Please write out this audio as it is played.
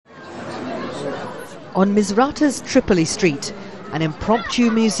On Misrata's Tripoli street, an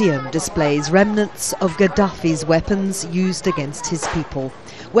impromptu museum displays remnants of Gaddafi's weapons used against his people.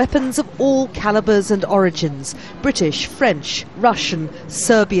 Weapons of all calibers and origins, British, French, Russian,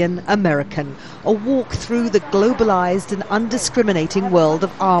 Serbian, American. A walk through the globalized and undiscriminating world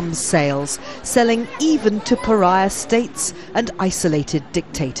of arms sales, selling even to pariah states and isolated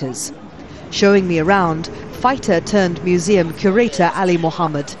dictators. Showing me around, fighter turned museum curator Ali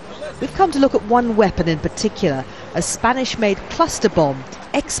Mohamad. We've come to look at one weapon in particular, a Spanish-made cluster bomb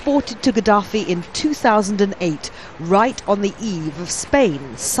exported to Gaddafi in 2008, right on the eve of Spain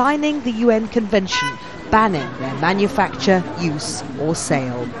signing the UN Convention banning their manufacture, use or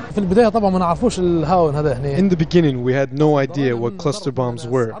sale. In the beginning, we had no idea what cluster bombs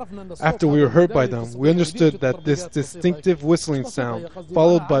were. After we were hurt by them, we understood that this distinctive whistling sound,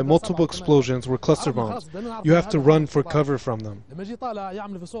 followed by multiple explosions, were cluster bombs. You have to run for cover from them.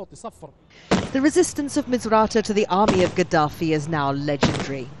 The resistance of Misrata to the army of Gaddafi is now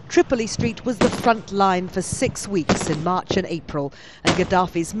legendary. Tripoli Street was the front line for 6 weeks in March and April, and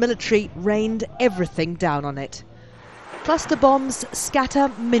Gaddafi's military rained everything down on it. Cluster bombs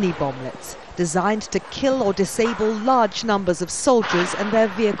scatter mini-bomblets, designed to kill or disable large numbers of soldiers and their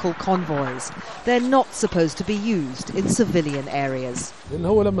vehicle convoys. They're not supposed to be used in civilian areas.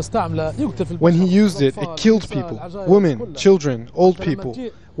 When he used it, it killed people, women, children, old people.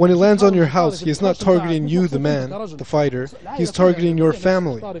 When it lands on your house, he is not targeting you, the man, the fighter. He's targeting your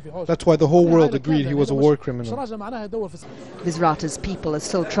family. That's why the whole world agreed he was a war criminal. Misrata's people are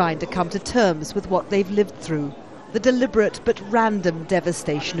still trying to come to terms with what they've lived through. The deliberate but random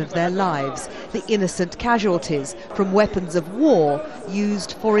devastation of their lives, the innocent casualties from weapons of war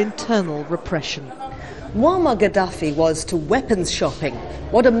used for internal repression. Muammar Gaddafi was to weapons shopping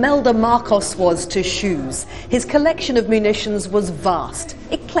what Imelda Marcos was to shoes. His collection of munitions was vast,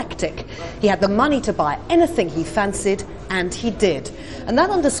 eclectic. He had the money to buy anything he fancied, and he did. And that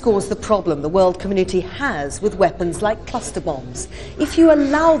underscores the problem the world community has with weapons like cluster bombs. If you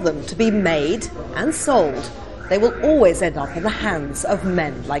allow them to be made and sold, they will always end up in the hands of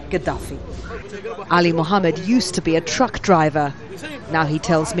men like Gaddafi. Ali Mohamad used to be a truck driver. Now he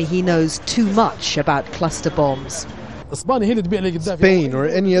tells me he knows too much about cluster bombs. Spain or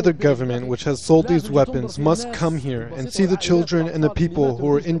any other government which has sold these weapons must come here and see the children and the people who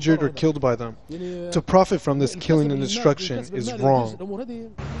were injured or killed by them. To profit from this killing and destruction is wrong.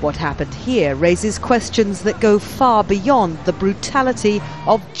 What happened here raises questions that go far beyond the brutality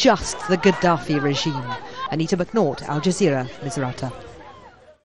of just the Gaddafi regime. Anita McNaught, Al Jazeera, Misrata.